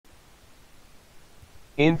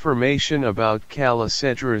Information about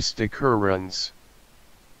Calocedrus decurrens.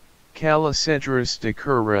 Calocedrus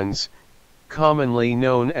decurrens, commonly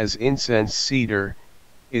known as incense cedar,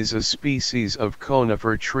 is a species of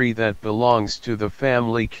conifer tree that belongs to the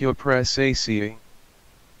family Cupressaceae.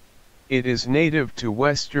 It is native to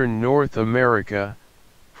western North America,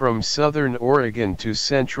 from southern Oregon to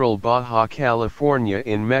central Baja California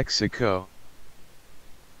in Mexico.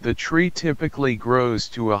 The tree typically grows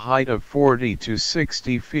to a height of 40 to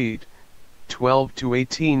 60 feet, 12 to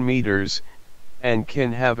 18 meters, and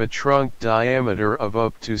can have a trunk diameter of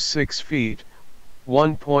up to 6 feet,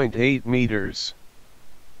 1.8 meters.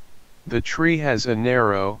 The tree has a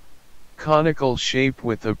narrow, conical shape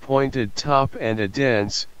with a pointed top and a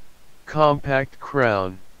dense, compact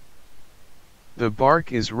crown. The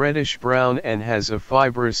bark is reddish-brown and has a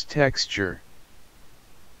fibrous texture.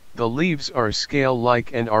 The leaves are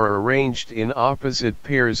scale-like and are arranged in opposite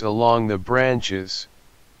pairs along the branches.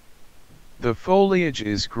 The foliage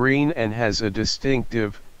is green and has a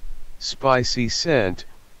distinctive, spicy scent,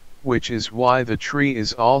 which is why the tree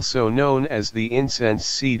is also known as the incense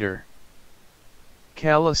cedar.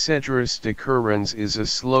 Calocedrus decurrens is a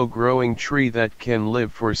slow-growing tree that can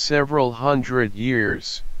live for several hundred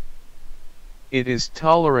years. It is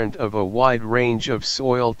tolerant of a wide range of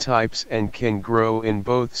soil types and can grow in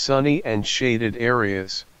both sunny and shaded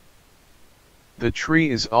areas. The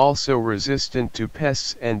tree is also resistant to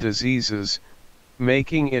pests and diseases,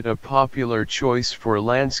 making it a popular choice for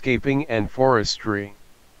landscaping and forestry.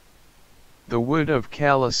 The wood of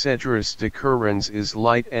Calocedrus decurrens is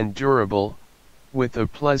light and durable, with a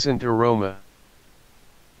pleasant aroma.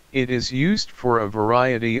 It is used for a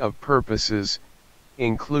variety of purposes,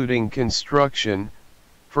 including construction,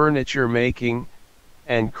 furniture making,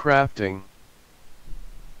 and crafting.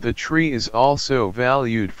 The tree is also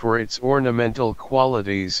valued for its ornamental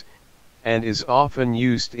qualities, and is often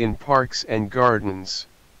used in parks and gardens.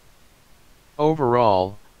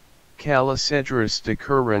 Overall, Calocedrus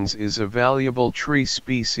decurrens is a valuable tree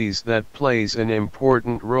species that plays an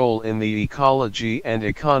important role in the ecology and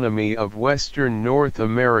economy of western North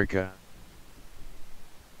America.